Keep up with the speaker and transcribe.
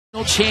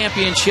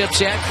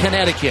Championships at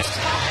Connecticut,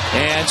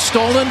 and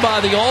stolen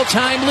by the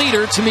all-time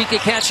leader Tamika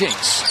Catchings.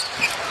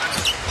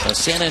 A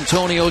San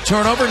Antonio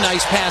turnover,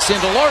 nice pass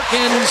into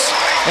Larkins,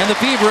 and the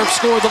Fever have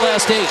scored the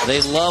last 8. They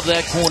love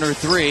that corner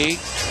 3.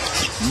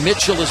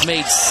 Mitchell has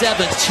made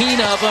 17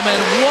 of them,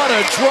 and what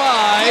a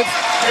drive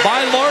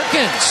by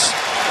Larkins.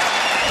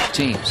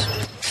 Teams.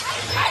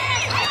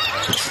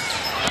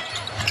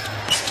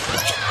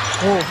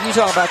 Oh, you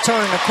talk about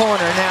turning the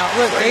corner now.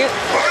 Look,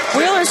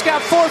 Wheeler's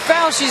got 4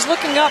 fouls. She's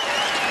looking up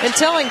and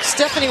telling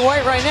Stephanie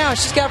White right now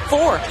she's got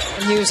 4.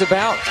 And he was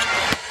about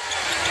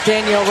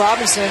Danielle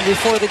Robinson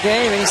before the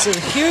game, and he said,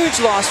 huge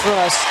loss for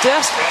us.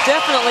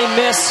 Definitely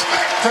miss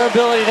her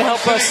ability to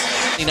help us.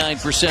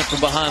 99%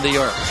 from behind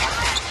the arc.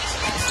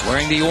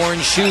 Wearing the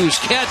orange shoes,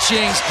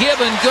 Catchings, give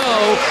and go.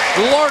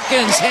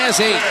 Larkins has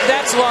 8.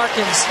 That's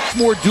Larkins.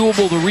 More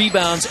doable the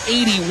rebounds,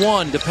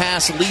 81 to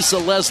pass Lisa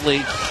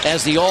Leslie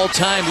as the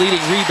all-time leading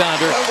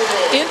rebounder.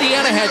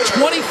 Indiana had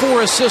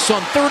 24 assists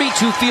on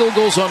 32 field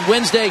goals on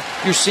Wednesday.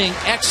 You're seeing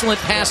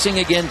excellent passing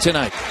again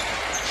tonight.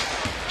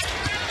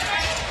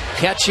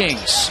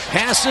 Catchings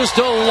passes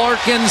to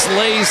Larkins,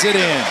 lays it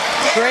in.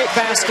 Great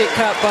basket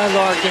cut by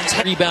Larkins.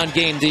 Rebound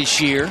game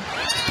this year.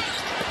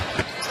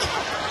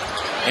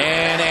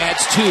 And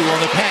adds 2 on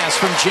the pass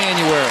from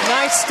January.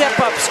 Nice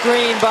step-up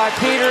screen by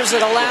Peters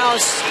that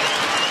allows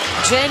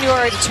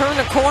January to turn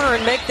the corner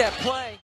and make that play.